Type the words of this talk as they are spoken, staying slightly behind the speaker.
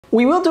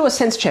We will do a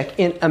sense check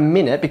in a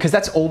minute because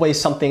that's always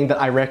something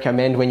that I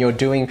recommend when you're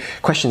doing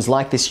questions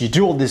like this. You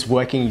do all this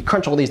working, you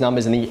crunch all these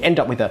numbers, and then you end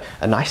up with a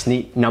nice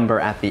neat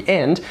number at the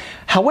end.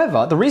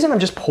 However, the reason I'm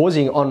just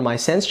pausing on my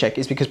sense check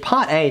is because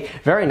part A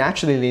very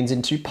naturally leans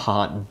into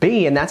part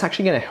B, and that's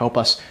actually going to help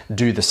us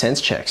do the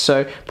sense check.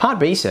 So part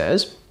B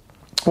says,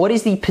 what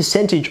is the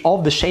percentage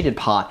of the shaded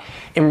part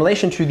in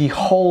relation to the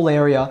whole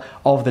area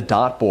of the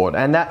dartboard?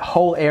 And that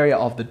whole area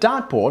of the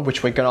dartboard,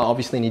 which we're going to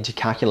obviously need to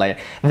calculate,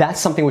 that's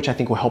something which I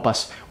think will help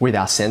us with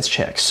our sense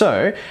check.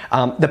 So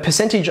the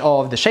percentage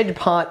of the shaded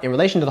part in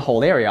relation to the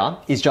whole area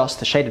is just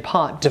the shaded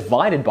part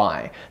divided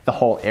by the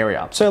whole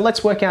area. So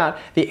let's work out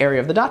the area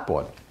of the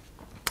dartboard.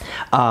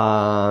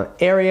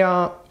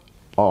 Area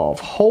of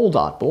whole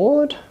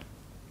dartboard.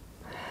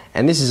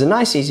 And this is a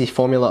nice easy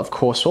formula, of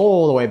course,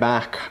 all the way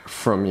back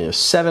from year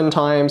 7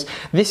 times.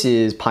 This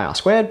is pi r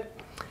squared.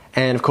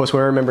 And of course,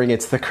 we're remembering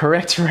it's the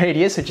correct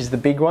radius, which is the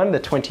big one, the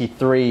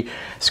 23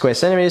 square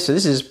centimeters. So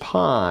this is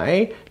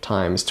pi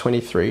times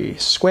 23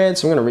 squared.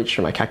 So I'm going to reach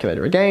for my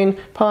calculator again.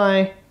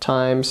 Pi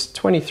times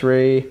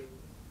 23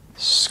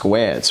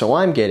 squared. So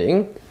I'm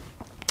getting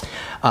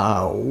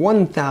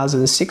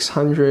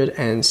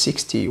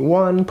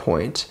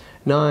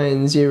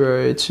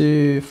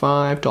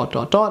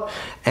 1,661.9025 ...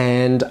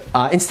 And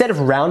instead of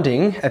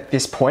rounding at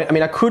this point, I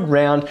mean, I could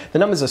round. The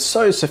numbers are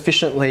so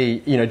sufficiently,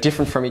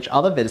 different from each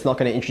other that it's not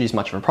going to introduce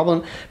much of a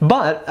problem.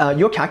 But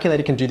your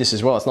calculator can do this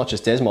as well. It's not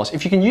just Desmos.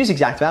 If you can use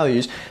exact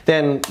values,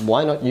 then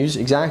why not use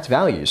exact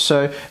values?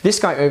 So this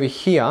guy over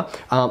here,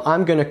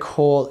 I'm going to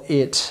call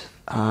it,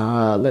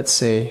 let's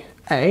see,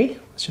 A.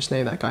 Let's just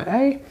name that guy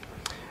A.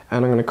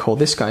 And I'm going to call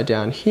this guy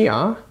down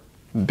here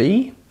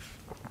B.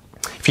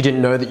 If you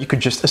didn't know that you could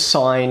just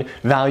assign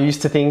values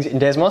to things in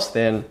Desmos,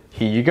 then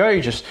here you go.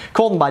 You just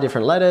call them by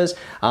different letters.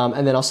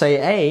 And then I'll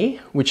say A,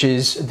 which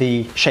is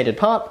the shaded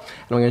part,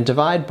 and I'm going to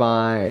divide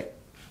by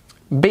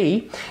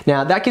B.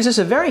 Now that gives us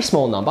a very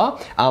small number.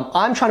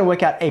 I'm trying to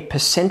work out a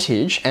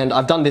percentage, and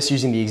I've done this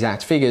using the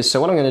exact figures. So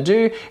what I'm going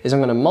to do is I'm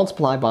going to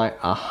multiply by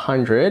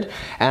 100,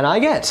 and I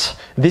get,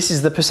 this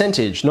is the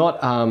percentage, not,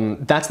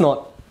 that's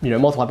not,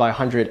 multiply by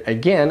 100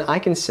 again. I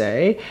can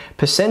say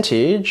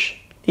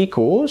percentage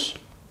equals,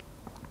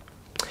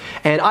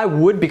 and I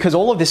would, because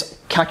all of this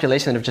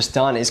calculation that I've just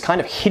done is kind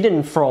of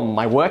hidden from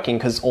my working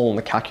because it's all in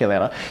the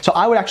calculator. So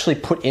I would actually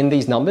put in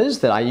these numbers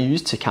that I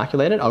used to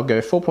calculate it. I'll go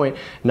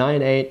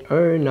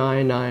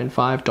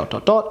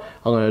 4.980995 ...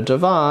 I'm going to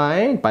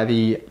divide by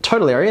the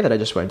total area that I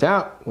just worked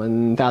out,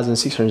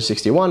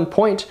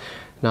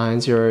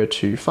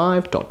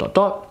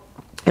 1,661.9025 ...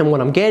 And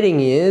what I'm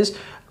getting is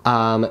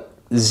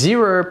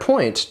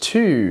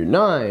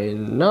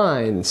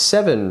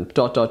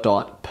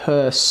 0.2997 ...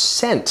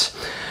 percent.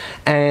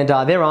 And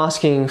they're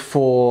asking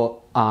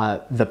for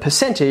the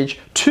percentage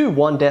to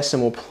 1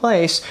 decimal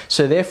place,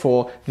 so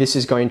therefore this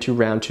is going to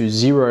round to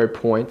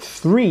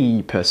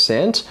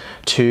 0.3%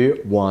 to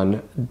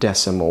 1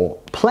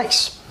 decimal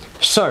place.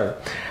 So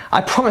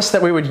I promised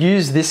that we would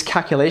use this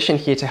calculation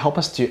here to help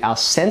us do our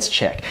sense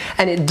check,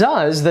 and it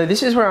does, though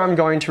this is where I'm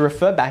going to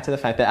refer back to the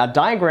fact that our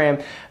diagram,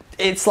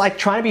 it's like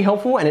trying to be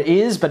helpful, and it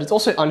is, but it's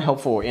also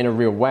unhelpful in a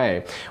real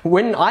way.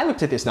 When I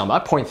looked at this number,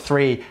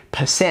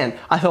 0.3%,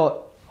 I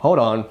thought, hold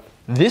on,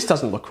 this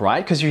doesn't look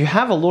right, because you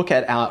have a look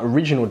at our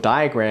original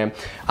diagram,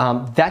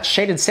 that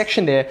shaded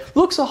section there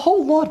looks a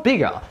whole lot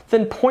bigger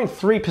than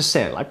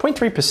 0.3%. Like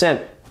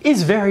 0.3%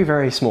 is very,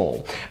 very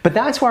small. But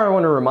that's where I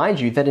want to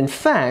remind you that in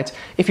fact,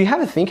 if you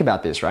have a think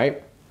about this,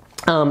 right?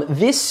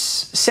 This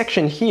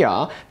section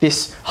here,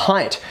 this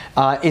height,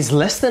 is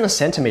less than a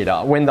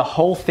centimeter when the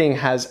whole thing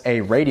has a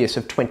radius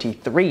of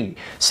 23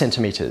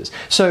 centimeters.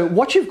 So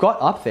what you've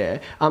got up there,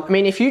 I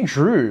mean, if you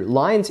drew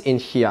lines in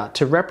here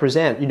to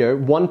represent,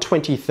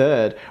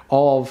 1/23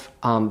 of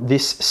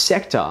this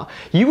sector,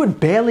 you would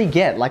barely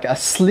get like a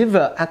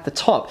sliver at the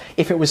top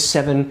if it was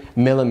 7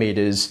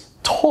 millimeters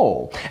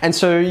tall. And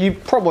so you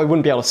probably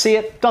wouldn't be able to see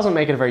it. Doesn't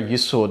make it a very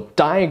useful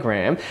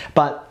diagram.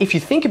 But if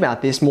you think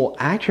about this more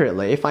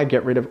accurately, if I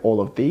get rid of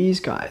all of these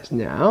guys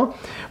now,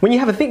 when you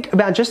have a think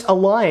about just a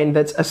line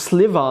that's a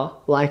sliver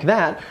like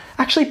that,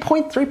 actually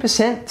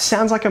 0.3%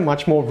 sounds like a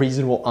much more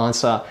reasonable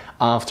answer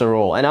after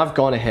all. And I've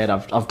gone ahead,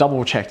 I've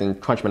double checked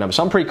and crunched my numbers.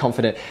 So I'm pretty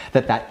confident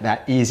that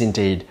that is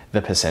indeed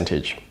the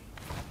percentage.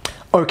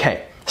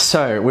 Okay.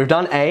 So we've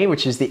done A,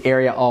 which is the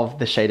area of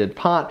the shaded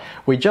part.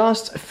 We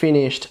just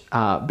finished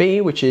B,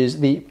 which is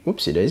the,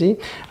 whoopsie daisy.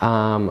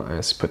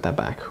 Let's put that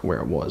back where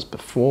it was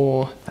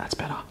before. That's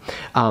better.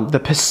 The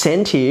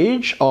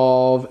percentage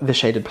of the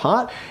shaded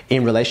part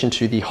in relation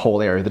to the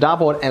whole area of the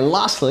dartboard. And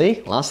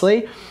lastly,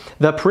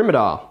 the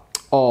perimeter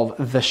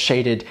of the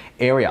shaded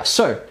area.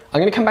 So I'm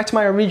going to come back to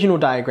my original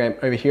diagram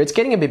over here. It's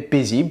getting a bit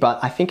busy,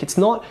 but I think it's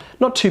not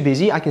too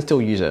busy. I can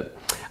still use it.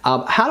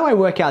 How do I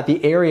work out the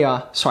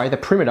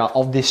perimeter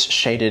of this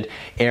shaded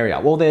area?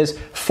 Well, there's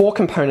 4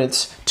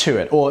 components to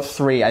it, or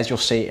 3 as you'll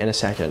see in a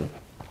second.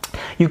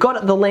 You've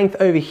got the length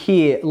over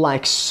here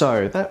like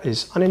so. That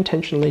is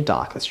unintentionally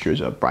dark. Let's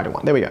choose a brighter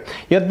one. There we go.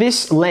 You have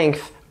this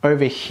length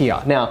over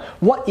here. Now,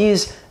 what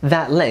is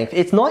that length?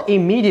 It's not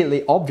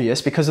immediately obvious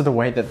because of the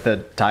way that the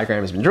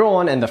diagram has been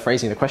drawn and the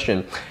phrasing of the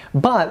question,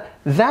 but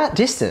that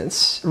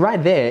distance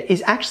right there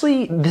is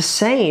actually the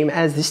same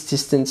as this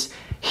distance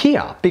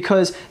here,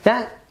 because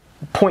that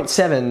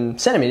 0.7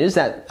 centimeters,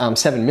 that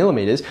 7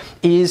 millimeters,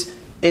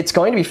 it's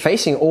going to be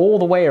facing all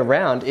the way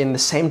around in the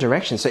same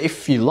direction. So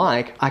if you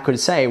like, I could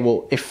say,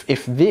 well,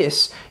 if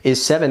this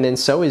is 7, then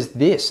so is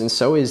this, and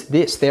so is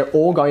this. They're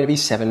all going to be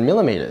 7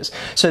 millimeters.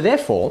 So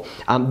therefore,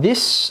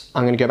 this,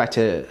 I'm going to go back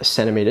to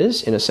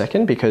centimeters in a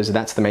second, because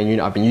that's the main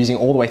unit I've been using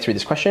all the way through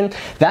this question.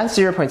 That's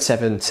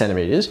 0.7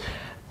 centimeters.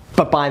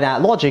 But by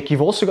that logic,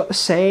 you've also got the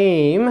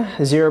same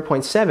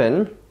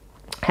 0.7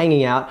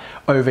 hanging out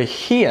over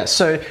here.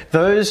 So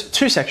those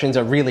two sections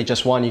are really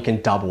just one. You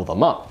can double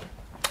them up.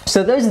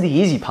 So those are the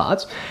easy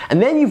parts.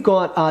 And then you've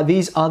got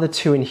these other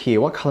two in here.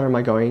 What color am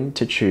I going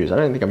to choose? I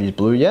don't think I've used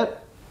blue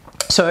yet.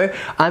 So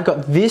I've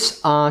got this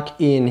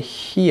arc in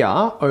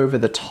here over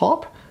the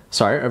top.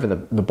 Sorry, over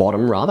the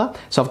bottom rather.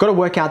 So I've got to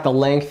work out the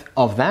length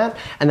of that.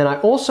 And then I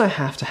also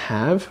have to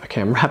have,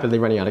 okay, I'm rapidly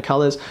running out of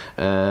colors.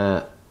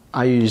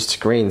 I used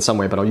green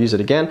somewhere, but I'll use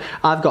it again.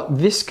 I've got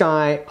this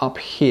guy up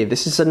here.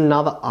 This is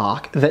another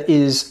arc that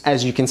is,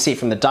 as you can see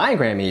from the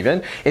diagram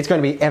even, it's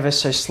going to be ever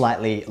so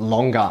slightly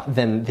longer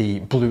than the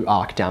blue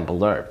arc down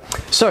below.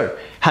 So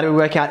how do we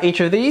work out each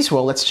of these?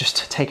 Well, let's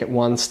just take it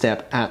one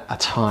step at a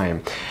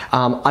time.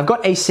 I've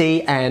got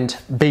AC and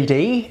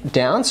BD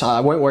down, so I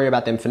won't worry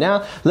about them for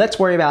now. Let's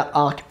worry about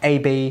arc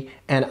AB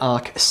and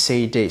arc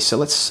CD. So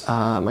let's,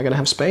 am I going to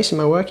have space? Am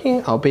I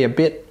working? I'll be a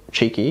bit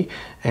cheeky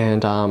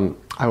and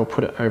I will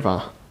put it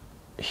over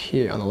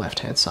here on the left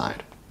hand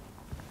side.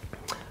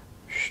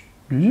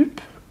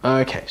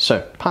 Okay,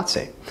 so part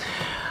C.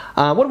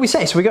 What do we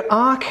say? So we got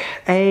arc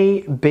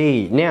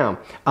AB. Now,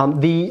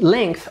 the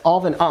length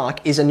of an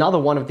arc is another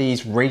one of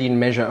these radian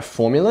measure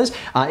formulas.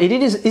 It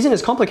isn't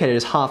as complicated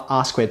as half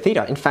r squared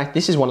theta. In fact,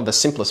 this is one of the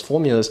simplest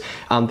formulas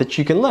that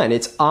you can learn.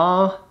 It's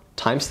r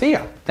times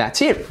theta.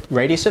 That's it.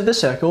 Radius of the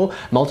circle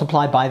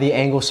multiplied by the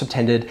angle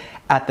subtended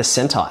at the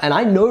center. And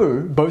I know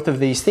both of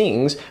these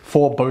things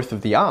for both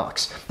of the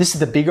arcs. This is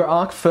the bigger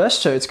arc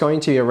first, so it's going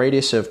to be a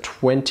radius of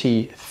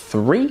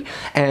 23.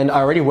 And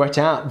I already worked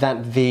out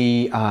that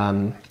the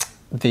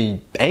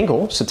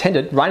angle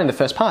subtended right in the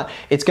first part,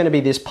 it's going to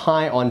be this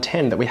pi on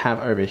 10 that we have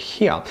over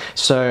here.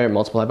 So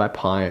multiplied by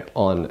pi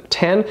on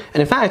 10. And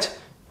in fact,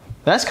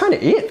 that's kind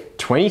of it.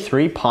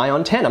 23 pi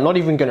on 10. I'm not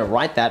even going to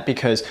write that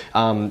because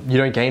you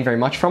don't gain very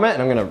much from it.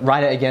 And I'm going to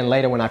write it again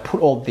later when I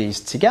put all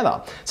these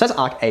together. So that's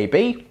arc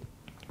AB.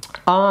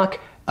 Arc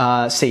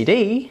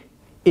CD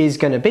is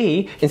going to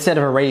be, instead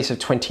of a radius of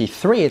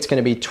 23, it's going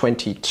to be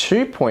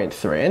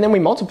 22.3. And then we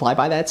multiply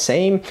by that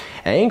same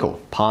angle,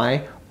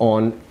 pi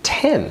on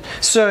 10.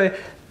 So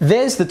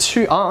there's the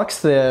two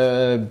arcs,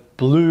 the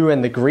blue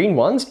and the green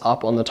ones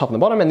up on the top and the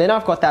bottom, and then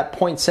I've got that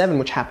 0.7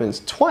 which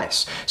happens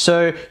twice.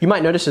 So you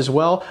might notice as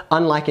well,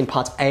 unlike in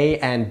parts A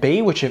and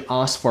B, which have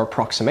asked for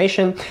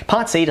approximation,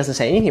 part C doesn't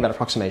say anything about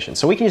approximation.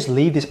 So we can just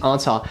leave this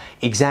answer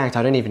exact.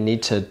 I don't even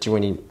need to do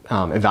any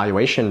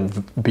evaluation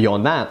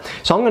beyond that.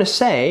 So I'm going to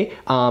say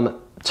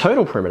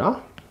total perimeter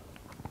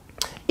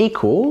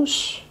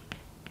equals,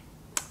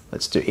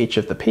 let's do each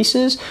of the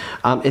pieces.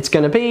 It's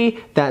going to be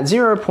that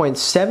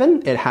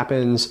 0.7. It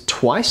happens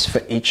twice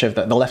for each of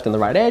the left and the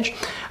right edge.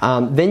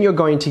 Then you're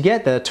going to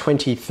get the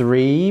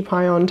 23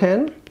 pi on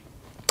 10.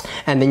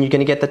 And then you're going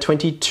to get the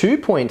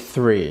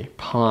 22.3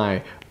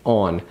 pi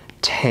on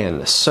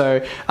 10.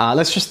 So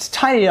let's just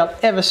tidy it up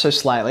ever so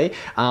slightly.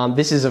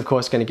 This is of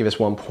course going to give us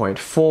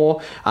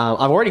 1.4.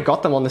 I've already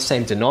got them on the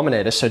same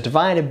denominator, so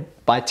divided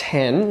by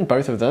 10,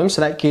 both of them,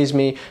 so that gives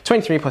me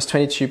 23 plus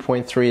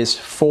 22.3 is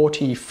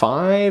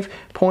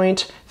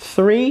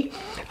 45.3.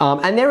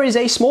 And there is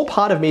a small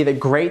part of me that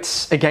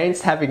grates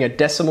against having a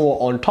decimal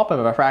on top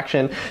of a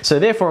fraction, so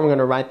therefore I'm going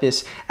to write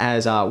this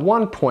as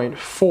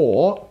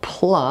 1.4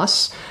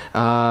 plus,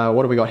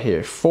 what do we got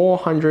here?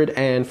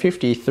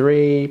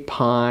 453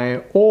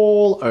 pi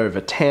all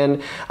over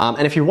 10.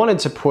 And if you wanted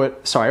to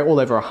put, sorry, all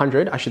over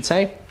 100, I should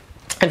say.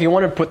 And if you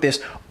wanted to put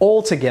this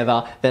all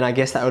together, then I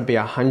guess that would be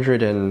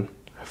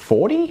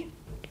 140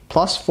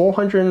 plus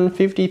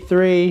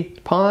 453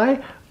 pi,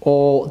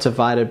 all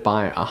divided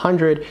by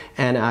 100,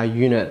 and our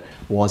unit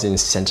was in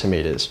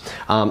centimeters.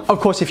 Of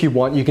course, if you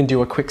want, you can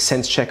do a quick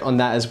sense check on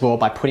that as well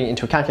by putting it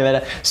into a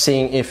calculator,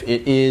 seeing if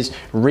it is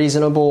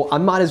reasonable. I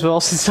might as well,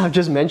 since I've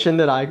just mentioned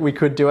that we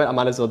could do it, I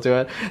might as well do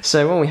it.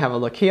 So when we have a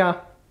look here,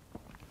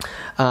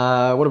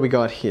 what do we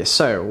got here?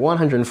 So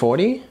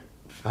 140,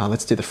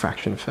 let's do the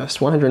fraction first.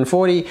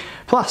 140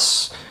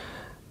 plus,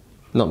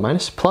 not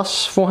minus,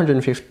 plus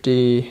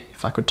 453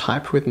 if I could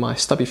type with my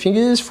stubby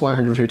fingers,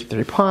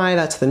 453 pi,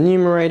 that's the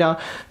numerator.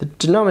 The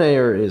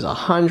denominator is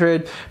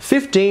 100.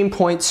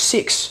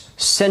 15.6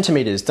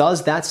 centimeters.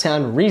 Does that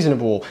sound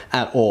reasonable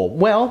at all?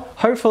 Well,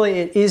 hopefully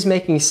it is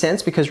making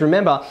sense, because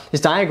remember,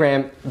 this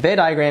diagram, their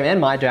diagram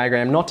and my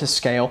diagram, not to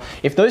scale,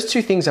 if those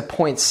two things are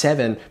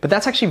 0.7, but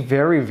that's actually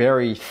very,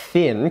 very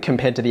thin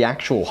compared to the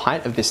actual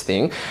height of this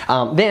thing,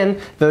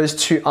 then those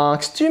two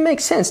arcs do make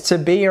sense to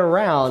be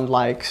around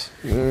like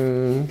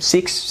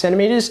 6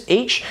 centimeters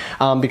each,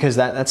 because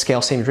that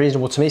scale seems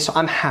reasonable to me. So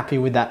I'm happy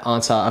with that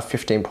answer of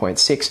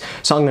 15.6.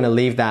 So I'm going to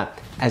leave that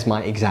as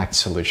my exact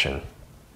solution.